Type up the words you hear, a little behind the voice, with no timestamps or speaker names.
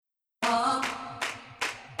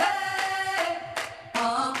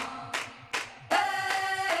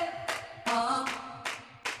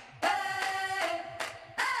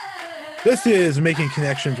This is Making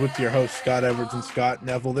Connections with your hosts, Scott Edwards and Scott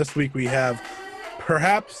Neville. This week we have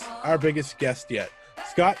perhaps our biggest guest yet.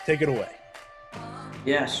 Scott, take it away.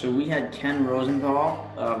 Yeah, so we had Ken Rosenthal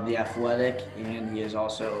of The Athletic, and he is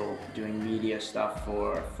also doing media stuff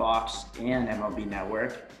for Fox and MLB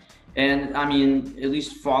Network. And I mean, at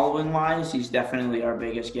least following wise, he's definitely our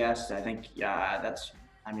biggest guest. I think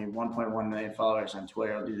 1.1 million followers on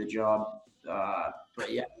Twitter will do the job.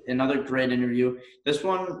 But yeah, another great interview. This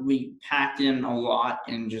one we packed in a lot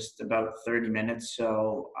in just about 30 minutes,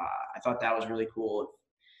 so I thought that was really cool.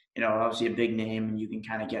 You know, obviously a big name, and you can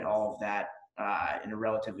kind of get all of that in a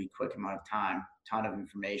relatively quick amount of time. Ton of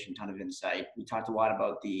information, ton of insight. We talked a lot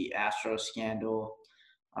about the Astros scandal,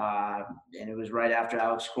 and it was right after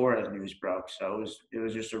Alex Cora's news broke. So it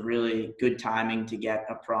was just a really good timing to get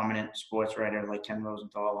a prominent sports writer like Ken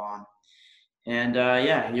Rosenthal on. And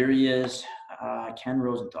here he is, Ken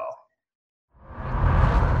Rosenthal.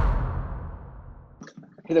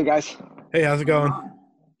 Hey there, guys. Hey, how's it going?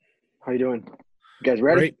 How you doing? You guys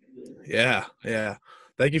ready? Great. Yeah.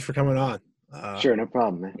 Thank you for coming on. Sure, no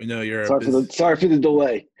problem, man. We know you're sorry for the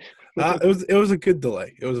delay. It was a good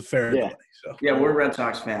delay. It was a fair delay. So yeah, we're Red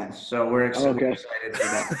Sox fans, so we're excited for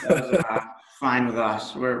that. That was fine with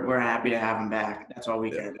us. We're happy to have him back. That's all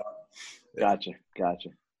we care about. Gotcha.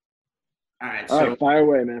 All right, fire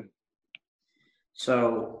away, man.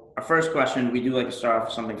 So our first question, we do like to start off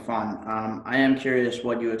with something fun. I am curious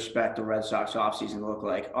what you expect the Red Sox offseason to look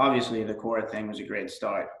like. Obviously, the Cora thing was a great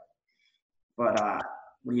start, but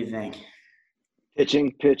what do you think?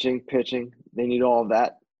 Pitching. They need all of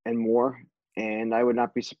that and more, and I would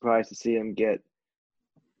not be surprised to see them get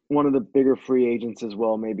one of the bigger free agents as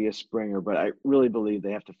well, maybe a Springer, but I really believe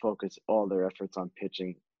they have to focus all their efforts on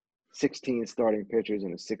pitching. 16 starting pitchers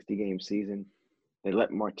in a 60-game season. They let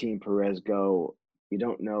Martin Perez go. You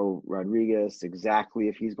don't know Rodriguez exactly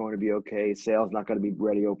if he's going to be okay. Sale's not going to be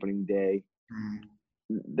ready opening day.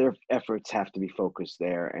 Their efforts have to be focused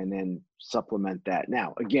there and then supplement that.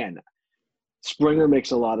 Now, again, Springer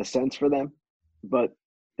makes a lot of sense for them, but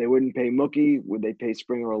they wouldn't pay Mookie. Would they pay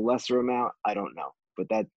Springer a lesser amount? I don't know, but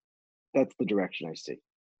that's the direction I see.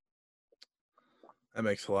 That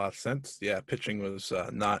makes a lot of sense. Yeah, pitching was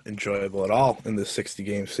not enjoyable at all in the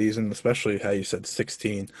 60-game season, especially how you said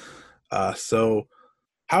 16. So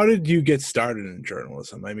how did you get started in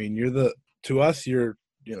journalism? I mean, you're the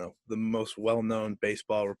most well-known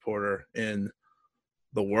baseball reporter in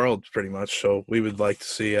the world pretty much. So we would like to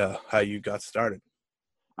see how you got started.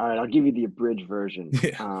 All right, I'll give you the abridged version.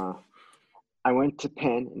 Yeah. I went to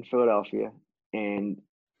Penn in Philadelphia, and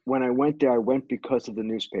when I went there, I went because of the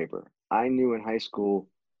newspaper. I knew in high school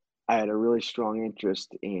I had a really strong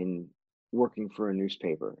interest in working for a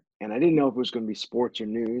newspaper, and I didn't know if it was going to be sports or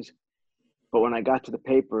news. But when I got to the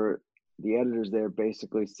paper, the editors there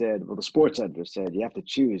basically said, well, the sports editor said, you have to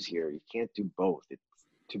choose here. You can't do both. It's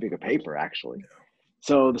too big a paper, actually. Yeah.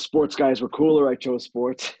 So the sports guys were cooler. I chose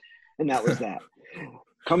sports, and that was that.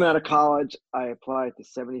 Coming out of college, I applied to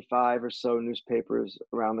 75 or so newspapers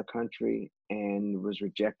around the country and was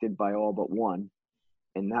rejected by all but one.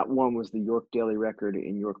 And that one was the York Daily Record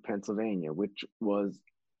in York, Pennsylvania, which was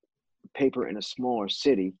a paper in a smaller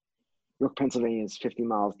city. York, Pennsylvania is 50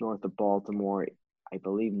 miles north of Baltimore, I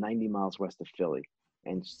believe 90 miles west of Philly,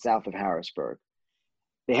 and south of Harrisburg.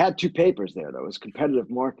 They had two papers there, though. It was a competitive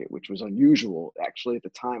market, which was unusual. Actually, at the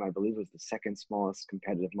time, I believe it was the second smallest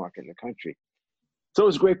competitive market in the country. So it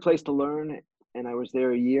was a great place to learn, and I was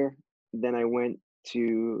there a year. Then I went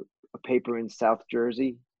to a paper in South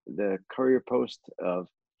Jersey, the Courier Post of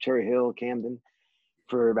Cherry Hill, Camden,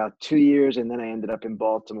 for about 2 years, and then I ended up in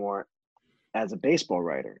Baltimore as a baseball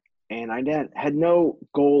writer. And I had no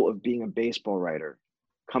goal of being a baseball writer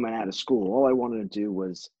coming out of school. All I wanted to do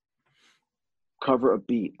was cover a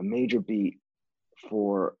major beat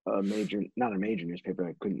for not a major newspaper.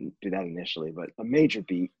 I couldn't do that initially, but a major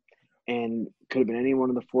beat. And could have been any one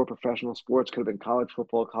of the four professional sports, could have been college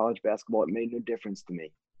football, college basketball. It made no difference to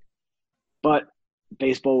me. But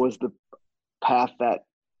baseball was the path that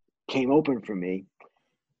came open for me.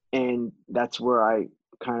 And that's where I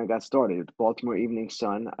kind of got started. At the Baltimore Evening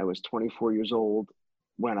Sun, I was 24 years old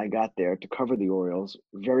when I got there to cover the Orioles.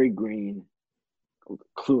 Very green,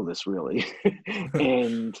 clueless, really.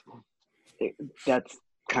 And that's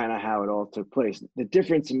kind of how it all took place. The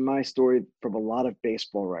difference in my story from a lot of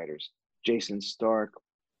baseball writers, Jason Stark,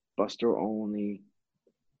 Buster Olney,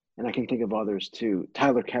 and I can think of others too.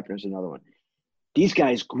 Tyler Kepner's another one. These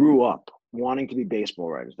guys grew up wanting to be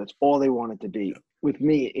baseball writers. That's all they wanted to be. With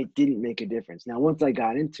me, it didn't make a difference. Now, once I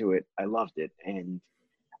got into it, I loved it and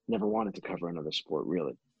never wanted to cover another sport,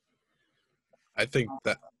 really. I think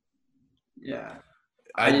that. Yeah.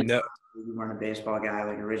 I know. You weren't a baseball guy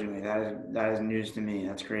like originally. That is news to me.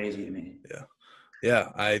 That's crazy to me.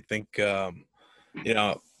 Yeah. I think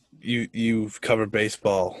you've covered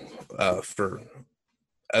baseball for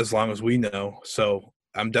as long as we know, so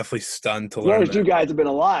I'm definitely stunned to As long learn as you that. guys have been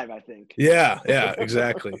alive, I think. Yeah,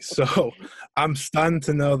 exactly. So I'm stunned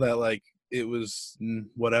to know that like it was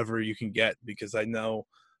whatever you can get, because I know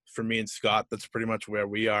for me and Scott, that's pretty much where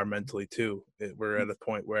we are mentally too. We're at a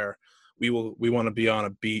point where we want to be on a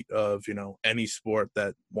beat of any sport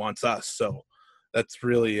that wants us. So that's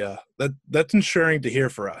really that's ensuring to hear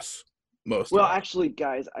for us most of Well, all. actually,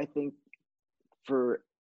 guys, I think for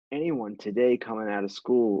anyone today coming out of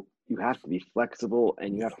school, you have to be flexible,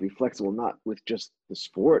 and you have to be flexible not with just the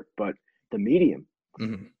sport, but the medium.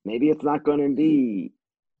 Mm-hmm. Maybe it's not going to be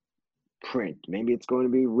print. Maybe it's going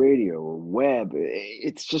to be radio or web.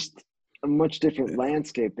 It's just a much different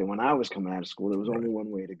landscape than when I was coming out of school. There was only one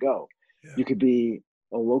way to go. Yeah. You could be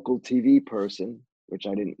a local TV person, which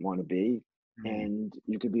I didn't want to be, and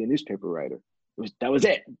you could be a newspaper writer. That was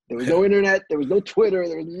it. There was no internet. There was no Twitter.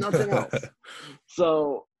 There was nothing else.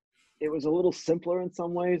 So it was a little simpler in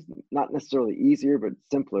some ways, not necessarily easier, but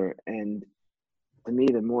simpler. And to me,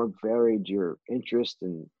 the more varied your interest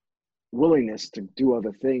and willingness to do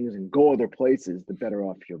other things and go other places, the better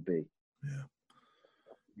off you'll be.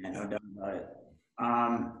 Yeah, no doubt about it.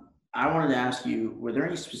 I wanted to ask you, were there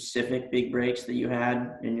any specific big breaks that you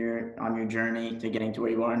had on your journey to getting to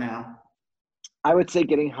where you are now? I would say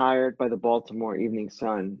getting hired by the Baltimore Evening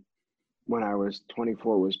Sun when I was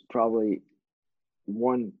 24 was probably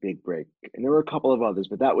one big break. And there were a couple of others,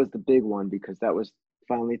 but that was the big one because that was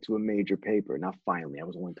finally to a major paper. Not finally, I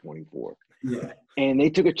was only 24. Yeah. And they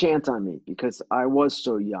took a chance on me because I was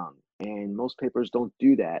so young, and most papers don't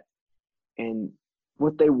do that. And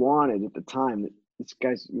what they wanted at the time, these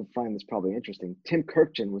guys, you'll find this probably interesting. Tim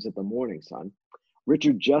Kirkchin was at the Morning Sun.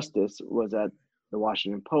 Richard Justice was at the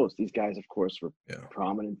Washington Post. These guys, of course, were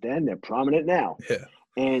prominent then. They're prominent now. Yeah.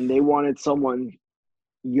 And they wanted someone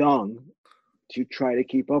young to try to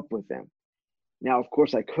keep up with them. Now, of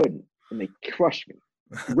course, I couldn't, and they crushed me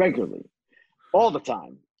regularly, all the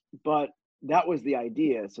time. But that was the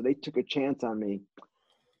idea. So they took a chance on me.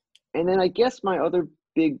 And then I guess my other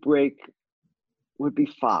big break would be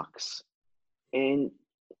Fox. And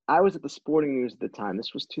I was at the Sporting News at the time.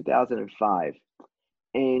 This was 2005.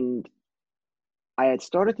 And I had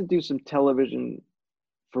started to do some television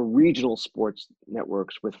for regional sports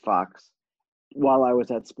networks with Fox while I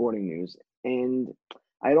was at Sporting News. And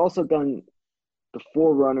I had also done the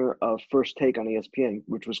forerunner of First Take on ESPN,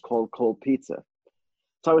 which was called Cold Pizza.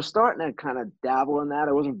 So I was starting to kind of dabble in that.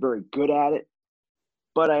 I wasn't very good at it,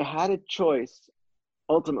 but I had a choice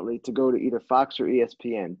ultimately to go to either Fox or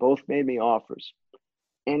ESPN. Both made me offers.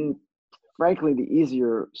 And frankly, the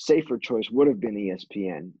easier, safer choice would have been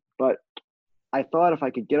ESPN. But I thought if I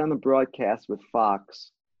could get on the broadcast with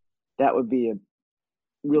Fox, that would be a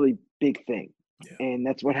really big thing. Yeah. And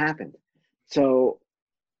that's what happened. So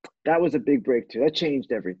that was a big break too. That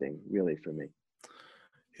changed everything really for me.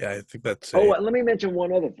 Yeah, I think that's let me mention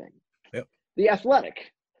one other thing. Yep. The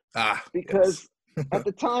Athletic. Because yes. At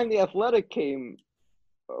the time the Athletic came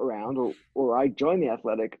around, or I joined the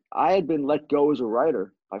Athletic, I had been let go as a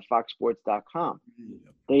writer by FoxSports.com.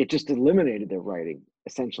 They had just eliminated their writing,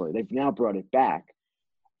 essentially. They've now brought it back.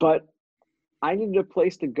 But I needed a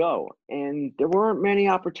place to go, and there weren't many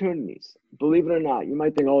opportunities. Believe it or not, you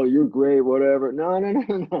might think, oh, you're great, whatever. No.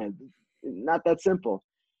 Not that simple.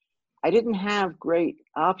 I didn't have great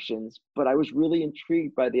options, but I was really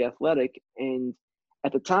intrigued by the Athletic. And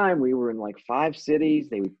at the time, we were in like 5 cities.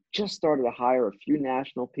 They just started to hire a few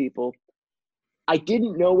national people. I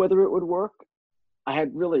didn't know whether it would work. I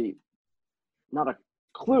had really not a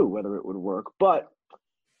clue whether it would work, but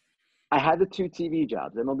I had the 2 TV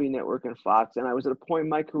jobs, MLB Network and Fox, and I was at a point in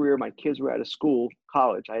my career, my kids were out of school,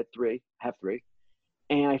 college. I have 3,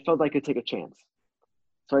 and I felt I could take a chance.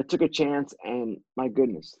 So I took a chance, and my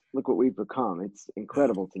goodness, look what we've become. It's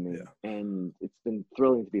incredible to me, and it's been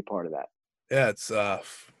thrilling to be part of that. Yeah, it's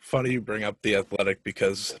funny you bring up the Athletic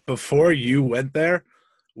because before you went there,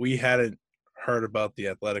 we hadn't heard about the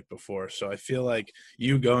Athletic before. So I feel like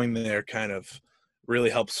you going there kind of really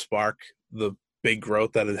helped spark the big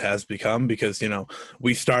growth that it has become because,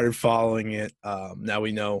 we started following it. Now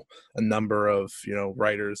we know a number of,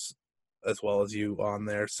 writers as well as you on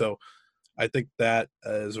there. So I think that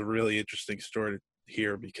is a really interesting story to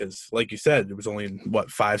hear because, like you said, it was only in,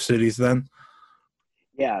 5 cities then?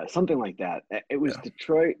 Yeah, something like that. It was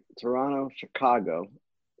Detroit, Toronto, Chicago,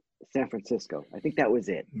 San Francisco. I think that was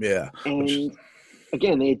it. Yeah. And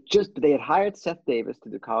again, they had hired Seth Davis to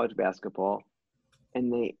do college basketball,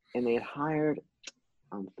 and they had hired,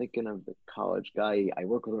 I'm thinking of the college guy. I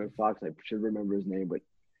work with him at Fox. I should remember his name, but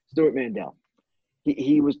Stuart Mandel.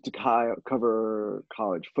 He was to cover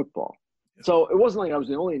college football. So it wasn't like I was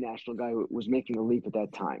the only national guy who was making a leap at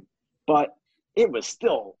that time, but it was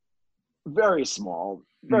still very small.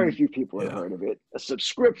 Very few people had heard of it. A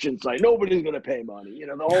subscription site, nobody's going to pay money,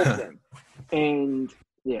 the whole thing. And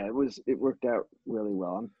yeah, it worked out really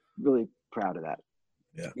well. I'm really proud of that.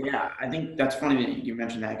 Yeah, I think that's funny that you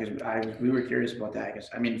mentioned that because we were curious about that because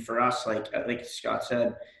I mean for us like Scott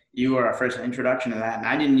said, you were our first introduction to that, and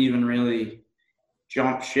I didn't even really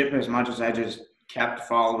jump ship as much as I just kept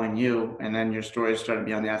following you, and then your stories started to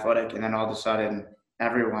be on the Athletic, and then all of a sudden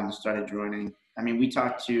everyone started joining. I mean, we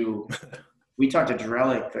talked to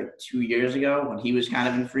Drellick like 2 years ago when he was kind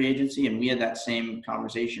of in free agency, and we had that same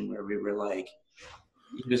conversation where we were like,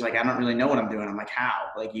 he was like, I don't really know what I'm doing. I'm like, how?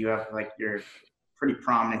 Like you have like you're a pretty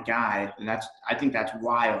prominent guy, and I think that's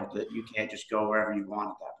wild that you can't just go wherever you want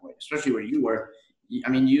at that point, especially where you were. I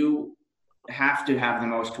mean, you have to have the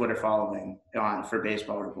most Twitter following for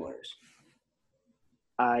baseball reporters.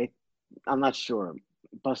 I'm not sure.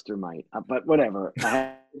 Buster might, but whatever. I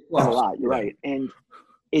have a lot. You're right, and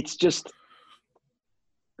it's just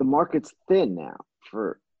the market's thin now.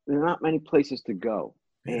 There are not many places to go.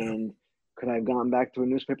 And could I have gone back to a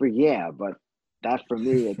newspaper? Yeah, but that for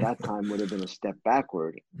me at that time would have been a step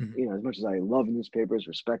backward. As much as I love newspapers,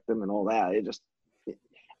 respect them, and all that,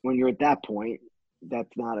 when you're at that point,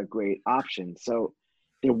 that's not a great option. So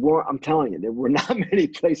I'm telling you, there were not many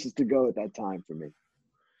places to go at that time for me.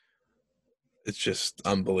 It's just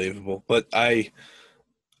unbelievable. But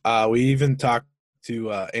we even talked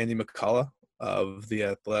to Andy McCullough of The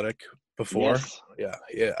Athletic before.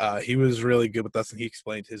 Yes. He was really good with us, and he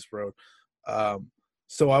explained his road.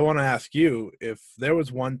 So I want to ask you, if there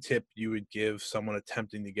was one tip you would give someone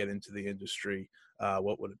attempting to get into the industry,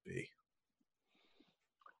 what would it be?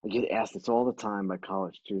 I get asked this all the time by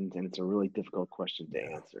college students, and it's a really difficult question to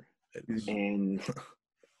answer. And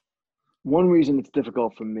one reason it's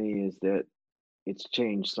difficult for me is that it's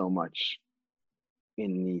changed so much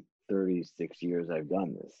in the 36 years I've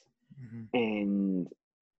done this. And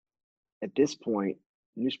at this point,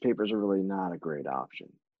 newspapers are really not a great option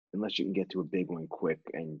unless you can get to a big one quick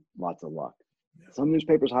and lots of luck. Some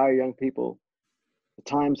newspapers hire young people. The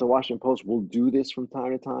Times, the Washington Post will do this from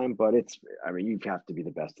time to time, but you have to be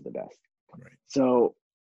the best of the best. Right. So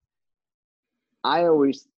I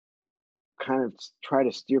always kind of try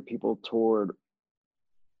to steer people toward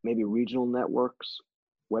maybe regional networks,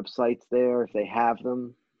 websites there, if they have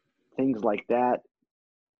them, things like that.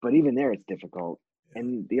 But even there, it's difficult.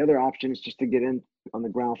 And the other option is just to get in on the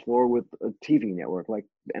ground floor with a TV network like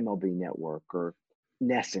the MLB Network or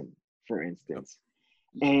NESN, for instance.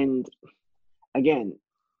 And again,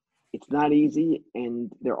 it's not easy,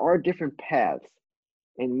 and there are different paths.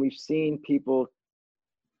 And we've seen people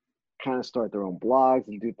kind of start their own blogs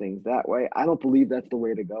and do things that way. I don't believe that's the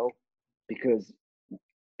way to go because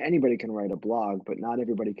anybody can write a blog, but not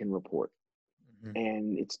everybody can report.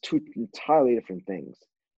 And it's two entirely different things.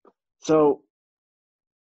 So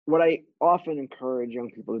what I often encourage young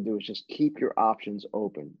people to do is just keep your options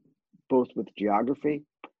open, both with geography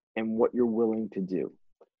and what you're willing to do.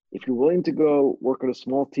 If you're willing to go work at a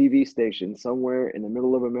small TV station somewhere in the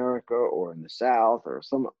middle of America or in the South or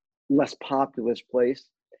some less populous place,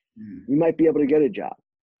 you might be able to get a job.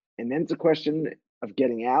 And then it's a question of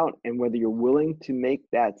getting out and whether you're willing to make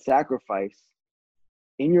that sacrifice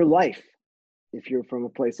in your life. If you're from a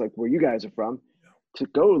place like where you guys are from, to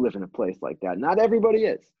go live in a place like that. Not everybody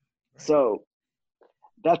is. So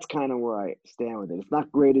that's kind of where I stand with it. It's not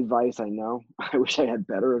great advice, I know. I wish I had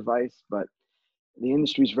better advice, but the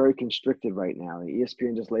industry is very constricted right now. The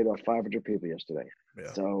ESPN just laid off 500 people yesterday.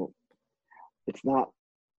 So it's not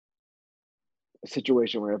a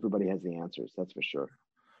situation where everybody has the answers, that's for sure.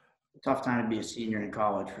 Tough time to be a senior in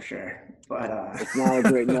college for sure, but it's not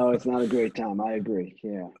a great time. I agree.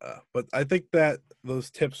 Yeah. But I think that those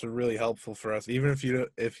tips are really helpful for us, even if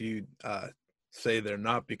you say they're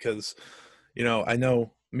not, because, I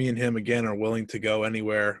know me and him again are willing to go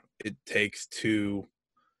anywhere it takes to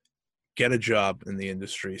get a job in the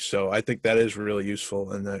industry. So I think that is really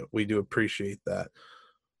useful, and that we do appreciate that.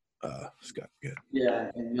 Scott, good.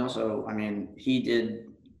 Yeah, and also, I mean, he did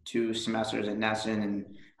 2 semesters at NESN, and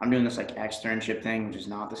I'm doing this like externship thing, which is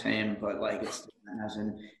not the same, but like it's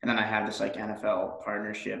NESN, and then I have this like NFL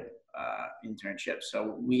partnership internship.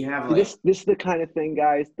 So we have like this is the kind of thing,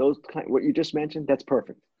 guys. What you just mentioned, that's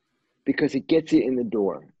perfect, because it gets you in the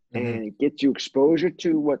door and it gets you exposure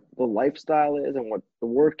to what the lifestyle is and what the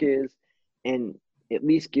work is, and at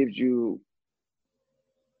least gives you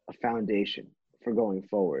a foundation for going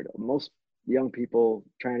forward. Most young people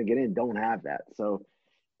trying to get in don't have that. So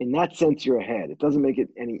in that sense, you're ahead. It doesn't make it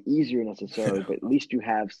any easier necessarily, but at least you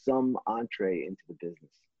have some entree into the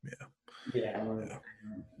business. Yeah,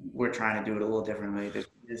 we're trying to do it a little differently.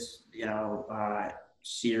 This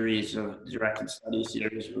series of direct study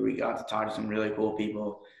series where we got to talk to some really cool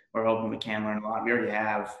people. We're hoping we can learn a lot. We already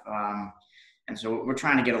have, and so we're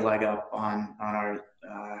trying to get a leg up on our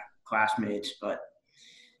classmates. But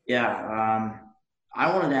yeah,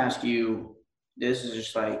 I wanted to ask you. This is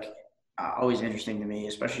just like always interesting to me,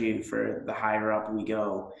 especially for the higher up we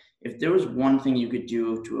go. If there was one thing you could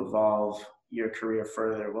do to evolve your career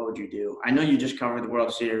further, what would you do? I know you just covered the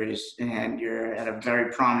World Series and you're at a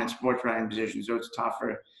very prominent sports writing position, so it's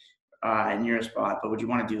tougher in your spot. But would you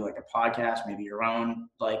want to do like a podcast, maybe your own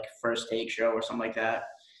like first take show or something like that?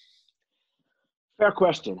 Fair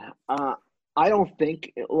question. I don't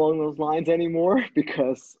think along those lines anymore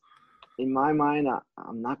because in my mind,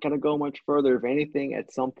 I'm not going to go much further. If anything,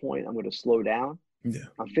 at some point, I'm going to slow down. Yeah.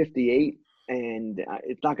 I'm 58, and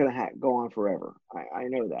it's not going to go on forever. I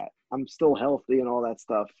know that. I'm still healthy and all that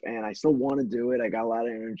stuff, and I still want to do it. I got a lot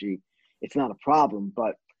of energy. It's not a problem,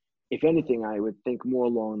 but if anything, I would think more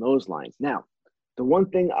along those lines. Now, the one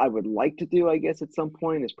thing I would like to do, I guess, at some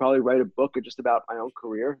point is probably write a book just about my own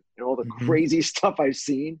career and all the crazy stuff I've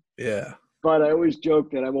seen. Yeah. But I always joke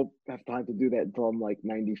that I won't have time to do that until I'm like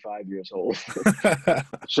 95 years old.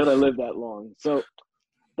 Should I live that long? So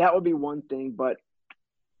that would be one thing. But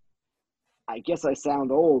I guess I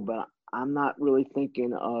sound old, but I'm not really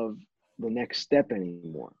thinking of the next step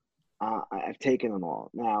anymore. I've taken them all.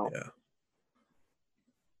 Now,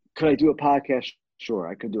 could I do a podcast? Sure,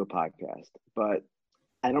 I could do a podcast. But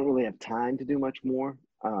I don't really have time to do much more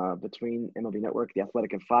between MLB Network, The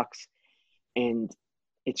Athletic, and Fox. And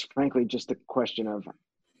it's frankly just a question of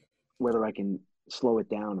whether I can slow it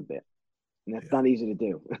down a bit. And that's not easy to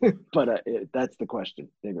do. But that's the question,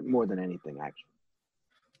 more than anything, actually.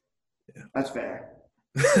 Yeah. That's fair.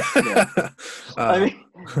 I mean,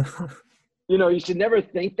 you should never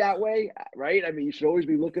think that way, right? I mean, you should always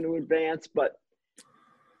be looking to advance. But,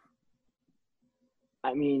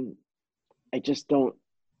 I mean, I just don't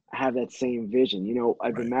have that same vision.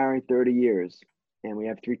 I've been married 30 years, and we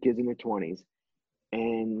have 3 kids in their 20s.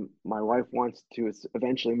 And my wife wants to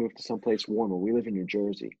eventually move to someplace warmer. We live in New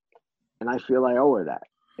Jersey. And I feel I owe her that,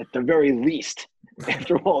 at the very least,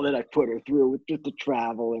 after all that I put her through with just the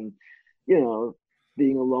travel and,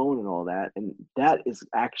 being alone and all that. And that is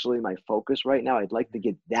actually my focus right now. I'd like to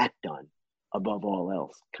get that done above all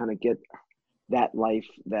else, kind of get that life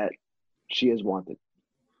that she has wanted.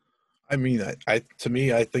 I mean, to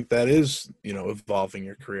me, I think that is, evolving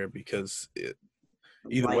your career because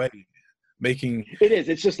either way, making it is.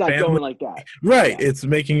 It's just not family, going like that, right? Yeah. It's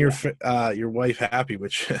making your wife happy,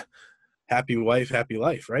 which happy wife, happy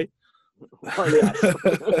life, right? Oh,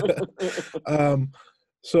 yeah.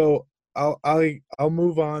 So I'll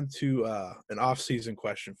move on to an off-season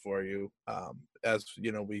question for you. As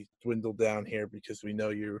we dwindle down here because we know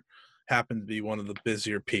you happen to be one of the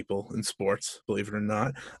busier people in sports, believe it or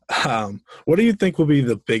not. What do you think will be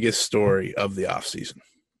the biggest story of the off-season?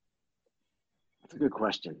 That's a good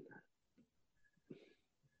question.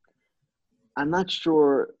 I'm not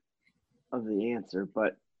sure of the answer,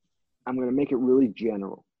 but I'm going to make it really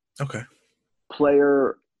general. Okay.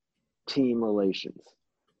 Player-team relations.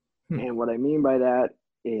 And what I mean by that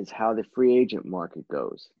is how the free agent market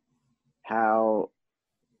goes, how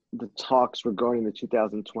the talks regarding the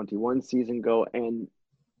 2021 season go, and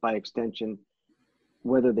by extension,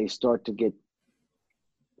 whether they start to get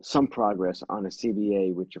some progress on a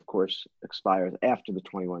CBA, which of course expires after the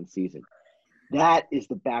 21 season. That is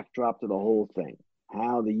the backdrop to the whole thing.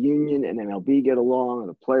 How the union and MLB get along, and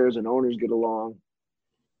the players and owners get along.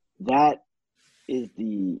 That is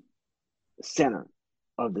the center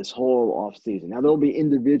of this whole offseason. Now, there'll be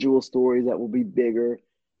individual stories that will be bigger.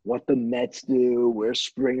 What the Mets do, where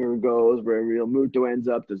Springer goes, where Real Muto ends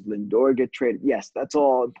up. Does Lindor get traded? Yes, that's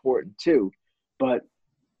all important too. But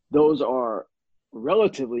those are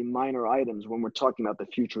relatively minor items when we're talking about the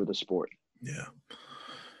future of the sport. Yeah.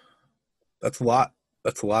 That's a lot.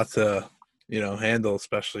 That's a lot to, handle,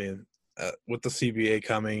 especially with the CBA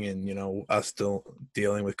coming and, us still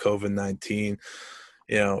dealing with COVID-19.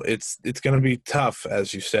 It's going to be tough,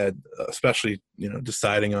 as you said, especially,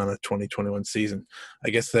 deciding on a 2021 season. I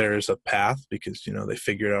guess there's a path because, they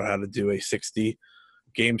figured out how to do a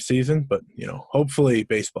 60-game season, but, hopefully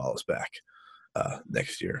baseball is back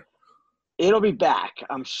next year. It'll be back,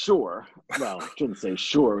 I'm sure. Well, I shouldn't say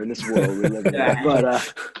sure in this world we live in.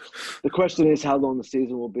 But the question is how long the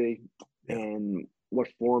season will be. And what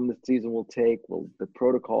form the season will take. Will the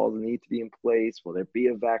protocols need to be in place? Will there be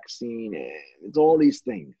a vaccine? And it's all these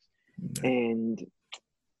things. And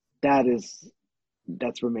that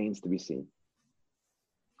remains to be seen.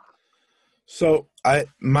 So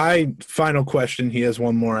my final question, he has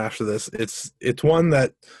one more after this. It's one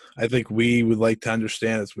that I think we would like to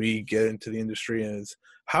understand as we get into the industry, and is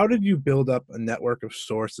how did you build up a network of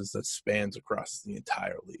sources that spans across the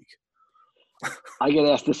entire league? I get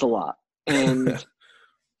asked this a lot, and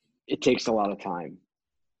it takes a lot of time.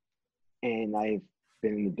 And I've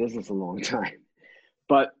been in the business a long time.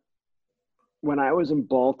 But when I was in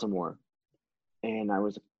Baltimore and I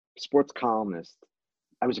was a sports columnist,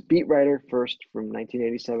 I was a beat writer first from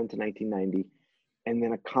 1987 to 1990, and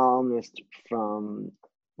then a columnist from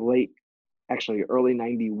early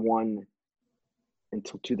 91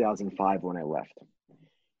 until 2005 when I left.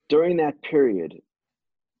 During that period,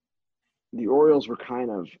 the Orioles were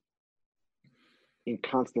kind of in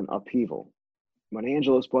constant upheaval. When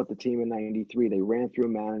Angelos bought the team in 93, they ran through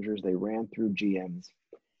managers, they ran through GMs.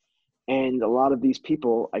 And a lot of these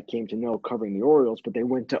people I came to know covering the Orioles, but they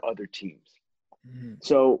went to other teams. Mm-hmm.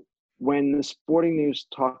 So when the Sporting News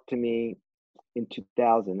talked to me in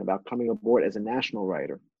 2000 about coming aboard as a national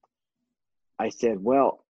writer, I said,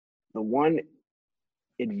 well, the one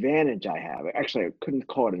advantage I have, actually I couldn't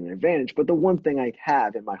call it an advantage, but the one thing I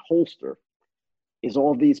have in my holster is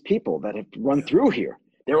all these people that have run through here.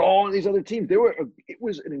 They're all on these other teams. It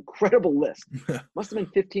was an incredible list. Must have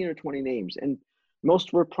been 15 or 20 names, and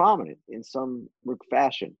most were prominent in some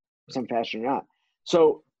fashion or not.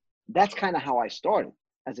 So that's kind of how I started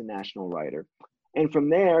as a national writer. And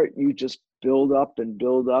from there, you just build up, and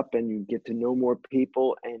you get to know more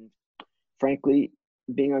people. And frankly,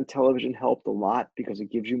 being on television helped a lot because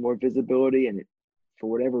it gives you more visibility, and it, for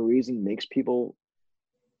whatever reason, makes people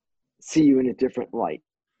see you in a different light.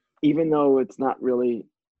 Even though it's not really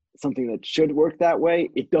something that should work that way,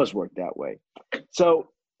 it does work that way. So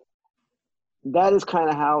that is kind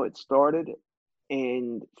of how it started.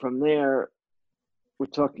 And from there, we're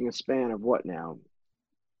talking a span of what now?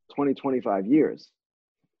 20, 25 years.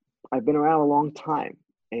 I've been around a long time.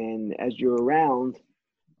 And as you're around,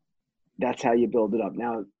 that's how you build it up.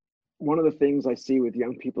 Now, one of the things I see with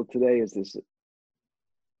young people today is this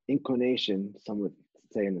inclination, some would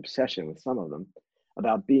say an obsession with some of them,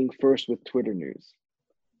 about being first with Twitter news.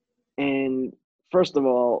 And first of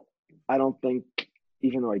all, I don't think,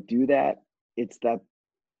 even though I do that, it's that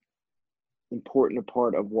important a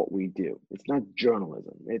part of what we do. It's not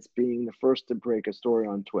journalism. It's being the first to break a story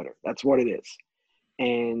on Twitter. That's what it is.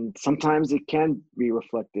 And sometimes it can be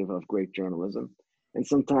reflective of great journalism. And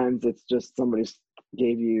sometimes it's just somebody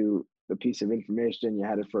gave you a piece of information, you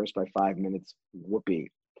had it first by 5 minutes,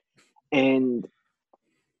 whoopee. And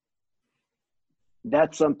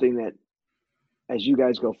that's something that, as you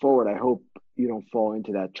guys go forward, I hope you don't fall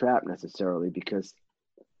into that trap necessarily, because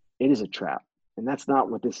it is a trap. And that's not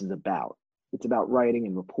what this is about. It's about writing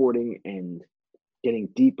and reporting and getting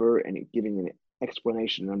deeper and giving an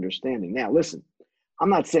explanation and understanding. Now, listen, I'm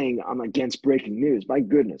not saying I'm against breaking news. My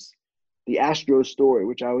goodness, the Astros story,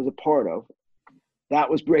 which I was a part of, that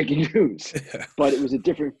was breaking news, but it was a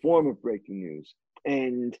different form of breaking news.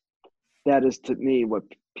 And that is, to me, what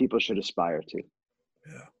people should aspire to.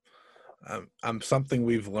 Yeah. Something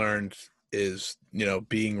we've learned is,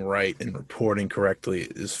 being right and reporting correctly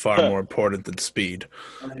is far more important than speed.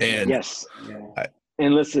 And yes.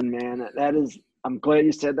 And listen, man, I'm glad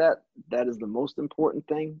you said that. That is the most important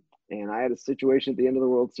thing. And I had a situation at the end of the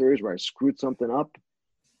World Series where I screwed something up,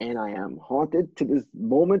 and I am haunted to this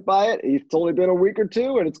moment by it. It's only been a week or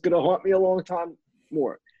two, and it's going to haunt me a long time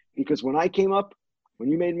more. Because when I came up, when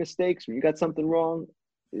you made mistakes, when you got something wrong,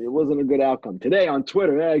 it wasn't a good outcome. Today on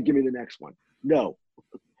Twitter, give me the next one. No.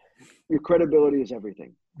 Your credibility is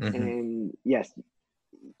everything. Mm-hmm. And yes,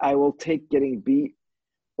 I will take getting beat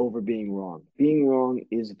over being wrong. Being wrong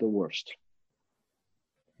is the worst.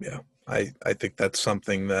 Yeah, I think that's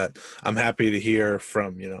something that I'm happy to hear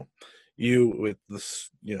from, you with this,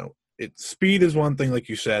 speed is one thing, like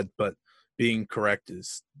you said, but being correct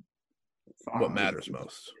is what matters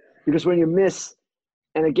most. Because when you miss,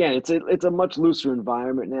 and again, it's a much looser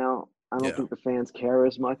environment now. I don't think the fans care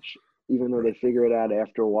as much, even though they figure it out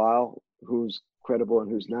after a while, who's credible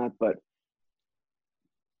and who's not. But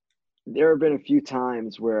there have been a few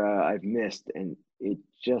times where I've missed, and it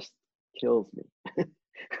just kills me.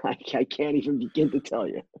 I can't even begin to tell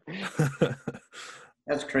you.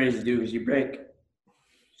 That's crazy, dude, because you break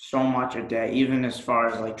so much a day, even as far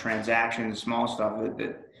as like transactions, small stuff,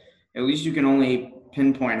 that at least you can only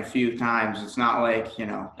pinpoint a few times. It's not like,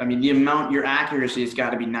 I mean, the amount, your accuracy has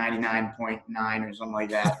got to be 99.9 or something like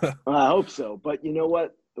that. Well, I hope so. But you know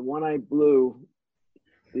what? The one I blew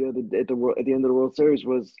the other day at the end of the World Series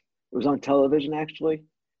was on television actually.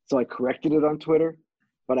 So I corrected it on Twitter,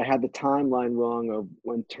 but I had the timeline wrong of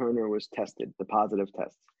when Turner was tested, the positive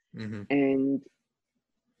tests. Mm-hmm. And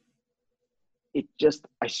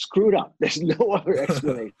I screwed up. There's no other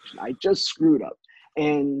explanation. I just screwed up.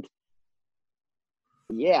 And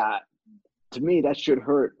yeah, to me, that should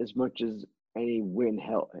hurt as much as any win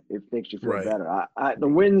help. It makes you feel Right. better. The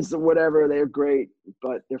wins, whatever, they're great,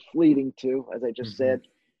 but they're fleeting too, as I just said.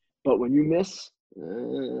 But when you miss,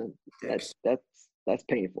 that's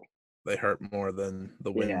painful. They hurt more than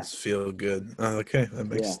the wins Yeah. feel good. Okay,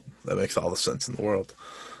 that makes all the sense in the world.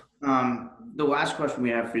 The last question we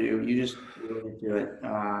have for you, you just alluded to it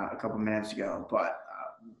a couple minutes ago, but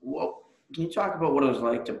can you talk about what it was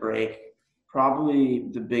like to break probably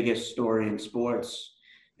the biggest story in sports,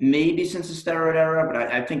 maybe since the steroid era, but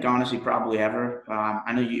I think honestly probably ever.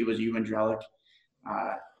 I know it was you and Drellick.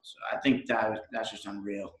 So I think that's just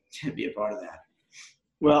unreal to be a part of that.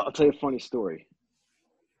 Well, I'll tell you a funny story.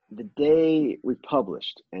 The day we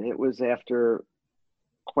published, and it was after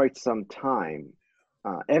quite some time,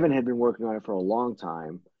 Evan had been working on it for a long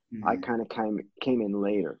time. Mm-hmm. I kind of came in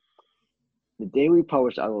later. The day we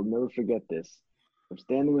published, I will never forget this. I'm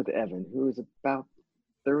standing with Evan, who is about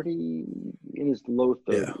 30, in his low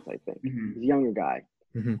 30s, I think. Mm-hmm. He's a younger guy.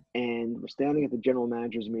 Mm-hmm. And we're standing at the general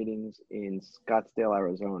managers meetings in Scottsdale,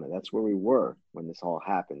 Arizona. That's where we were when this all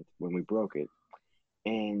happened, when we broke it.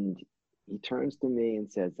 And he turns to me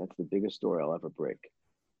and says, "That's the biggest story I'll ever break."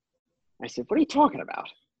 I said, "What are you talking about?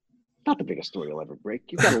 Not the biggest story you'll ever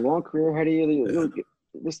break. You've got a long career ahead of you. You'll get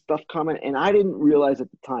this stuff coming." And I didn't realize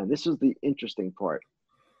at the time, this was the interesting part.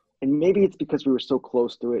 And maybe it's because we were so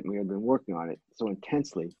close to it and we had been working on it so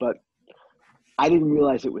intensely, but I didn't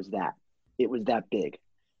realize it was that big.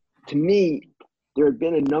 To me, there had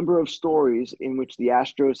been a number of stories in which the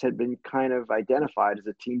Astros had been kind of identified as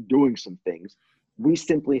a team doing some things. We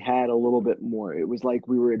simply had a little bit more. It was like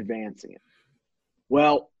we were advancing it.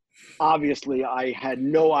 Well, obviously, I had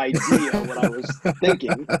no idea what I was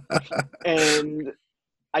thinking. And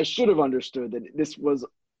I should have understood that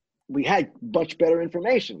we had much better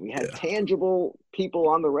information. We had tangible people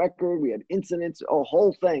on the record. We had incidents, a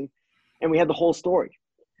whole thing, and we had the whole story.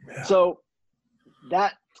 Yeah. So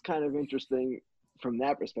that's kind of interesting from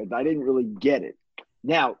that perspective. I didn't really get it.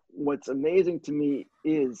 Now, what's amazing to me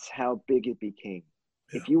is how big it became.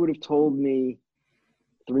 Yeah. If you would have told me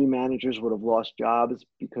 3 managers would have lost jobs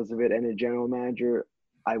because of it and a general manager,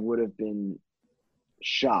 I would have been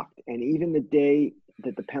shocked. And even the day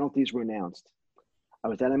that the penalties were announced, I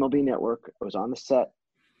was at MLB Network. I was on the set,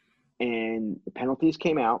 and the penalties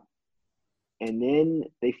came out. And then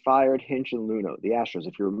they fired Hinch and Luno, the Astros.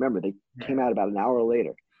 If you remember, they came out about an hour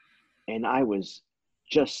later. And I was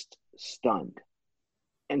just stunned.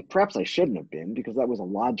 And perhaps I shouldn't have been, because that was a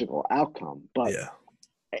logical outcome. But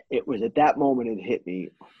it was at that moment it hit me,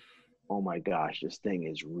 oh my gosh, this thing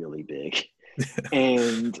is really big.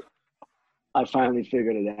 And I finally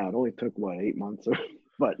figured it out. It only took, 8 months?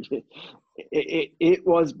 But it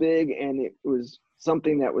was big, and it was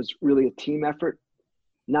something that was really a team effort.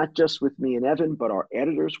 Not just with me and Evan, but our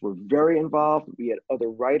editors were very involved. We had other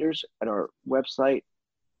writers at our website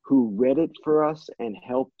who read it for us and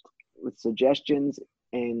helped with suggestions.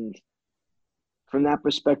 And from that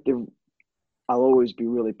perspective, I'll always be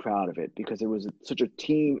really proud of it, because it was such a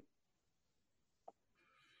team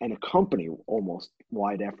and a company almost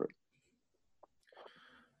wide effort.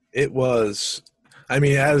 It was, I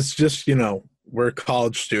mean, as just, we're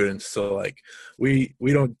college students, so like we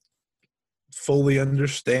don't fully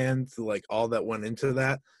understand like all that went into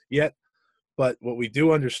that yet, but what we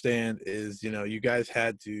do understand is you guys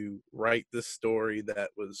had to write this story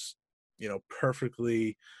that was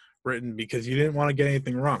perfectly written, because you didn't want to get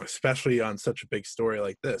anything wrong, especially on such a big story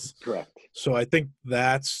like this. Correct. So I think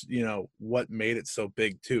that's what made it so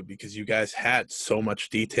big too, because you guys had so much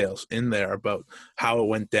details in there about how it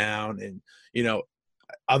went down, and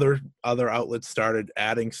other outlets started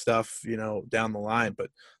adding stuff, down the line,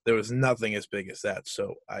 but there was nothing as big as that.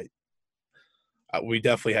 So we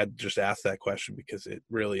definitely had to just ask that question, because it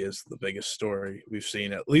really is the biggest story we've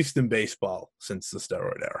seen, at least in baseball, since the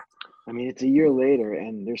steroid era. I mean, it's a year later,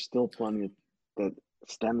 and there's still plenty that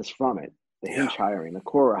stems from it. The Hinch hiring, the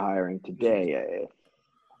Cora hiring today,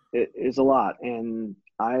 it is a lot. And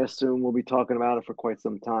I assume we'll be talking about it for quite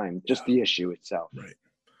some time, just the issue itself. Right.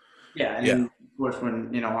 Yeah, and Yeah. then, of course,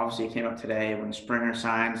 when, obviously it came up today, when Springer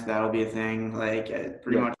signs, that'll be a thing. Like,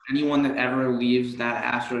 pretty Yeah. much anyone that ever leaves that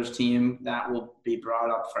Astros team, that will be brought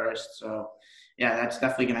up first. So, yeah, that's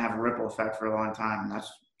definitely going to have a ripple effect for a long time. And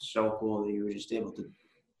that's so cool that you were just able to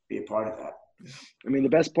be a part of that. I mean, the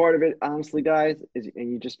best part of it, honestly, guys, is,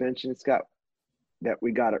 and you just mentioned, Scott, that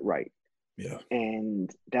we got it right. Yeah. And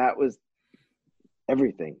that was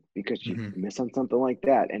everything, because you Mhm. miss on something like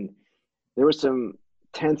that. And there were some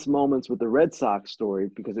tense moments with the Red Sox story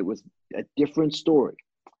because it was a different story.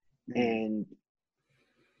 And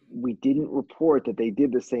we didn't report that they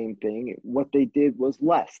did the same thing. What they did was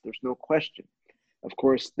less. There's no question. Of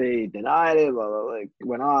course, they denied it, blah, blah, blah, it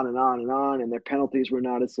went on and on and on, and their penalties were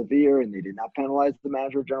not as severe, and they did not penalize the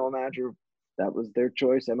manager, general manager. That was their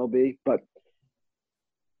choice, MLB. But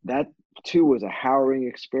that, too, was a harrowing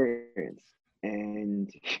experience.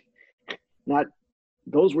 And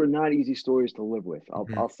those were not easy stories to live with.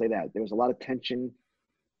 I'll say that. There was a lot of tension,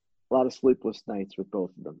 a lot of sleepless nights with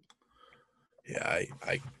both of them. Yeah,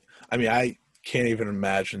 I mean, I can't even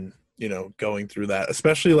imagine, going through that,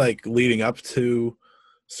 especially like leading up to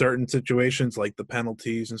certain situations like the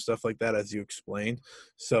penalties and stuff like that, as you explained.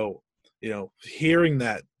 So, hearing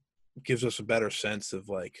that gives us a better sense of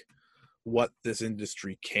like what this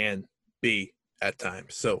industry can be at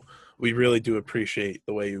times. So we really do appreciate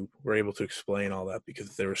the way you were able to explain all that,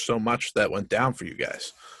 because there was so much that went down for you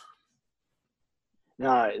guys.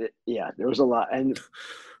 Yeah, there was a lot. And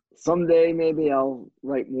someday maybe I'll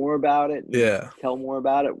write more about it and tell more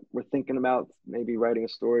about it. We're thinking about maybe writing a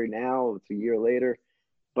story now. It's a year later.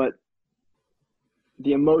 But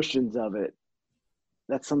the emotions of it,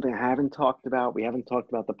 that's something I haven't talked about. We haven't talked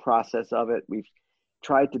about the process of it. We've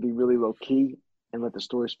tried to be really low key and let the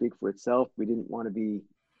story speak for itself. We didn't want to be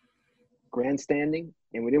grandstanding,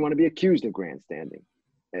 and we didn't want to be accused of grandstanding.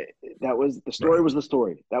 That was the story. Right. Was the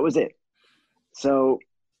story. That was it. So,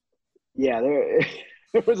 yeah,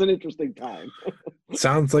 it was an interesting time.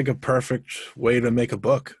 Sounds like a perfect way to make a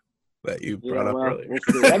book that you brought up earlier.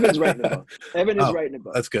 We'll see. Evan's writing a book. Evan is writing a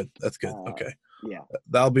book. That's good. That's good. Okay. Yeah.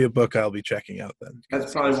 That'll be a book I'll be checking out then.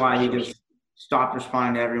 That's probably why he just stopped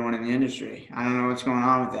responding to everyone in the industry. I don't know what's going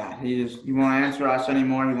on with that. He won't answer us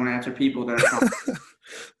anymore. He won't answer people that are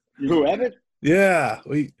Who, Evan? Yeah.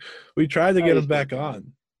 We tried to get him back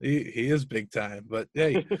on. He is big time, but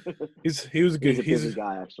hey, he was good. He's a busy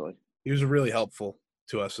guy, actually. He was really helpful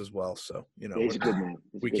to us as well. So, he's a good man.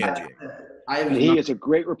 We can't. He is a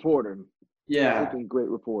great reporter. Yeah. Great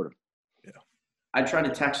reporter. Yeah. I tried to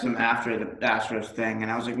text him after the Astros thing,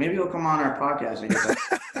 and I was like, maybe he'll come on our podcast.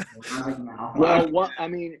 I like, no. Well, I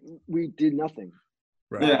mean, we did nothing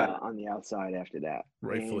on the outside after that.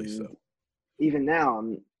 Rightfully so. Even now,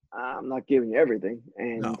 I'm not giving you everything.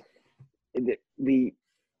 And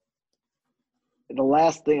the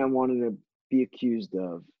last thing I wanted to be accused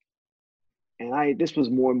of, and this was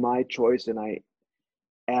more my choice, and I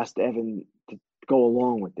asked Evan to go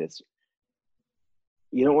along with this.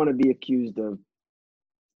 You don't want to be accused of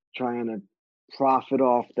trying to profit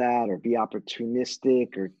off that or be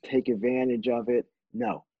opportunistic or take advantage of it.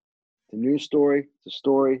 No. It's a news story. It's a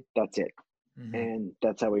story. That's it. Mm-hmm. And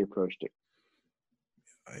that's how we approached it.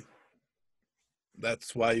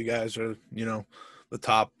 That's why you guys are, the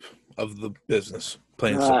top of the business.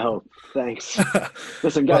 I hope. Thanks.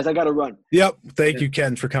 Listen, guys, I got to run. Yep. Thank you,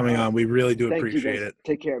 Ken, for coming on. We really do appreciate it.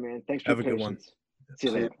 Take care, man. Thanks for your patience. Have a good one. See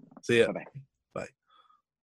you later. See ya. Bye-bye.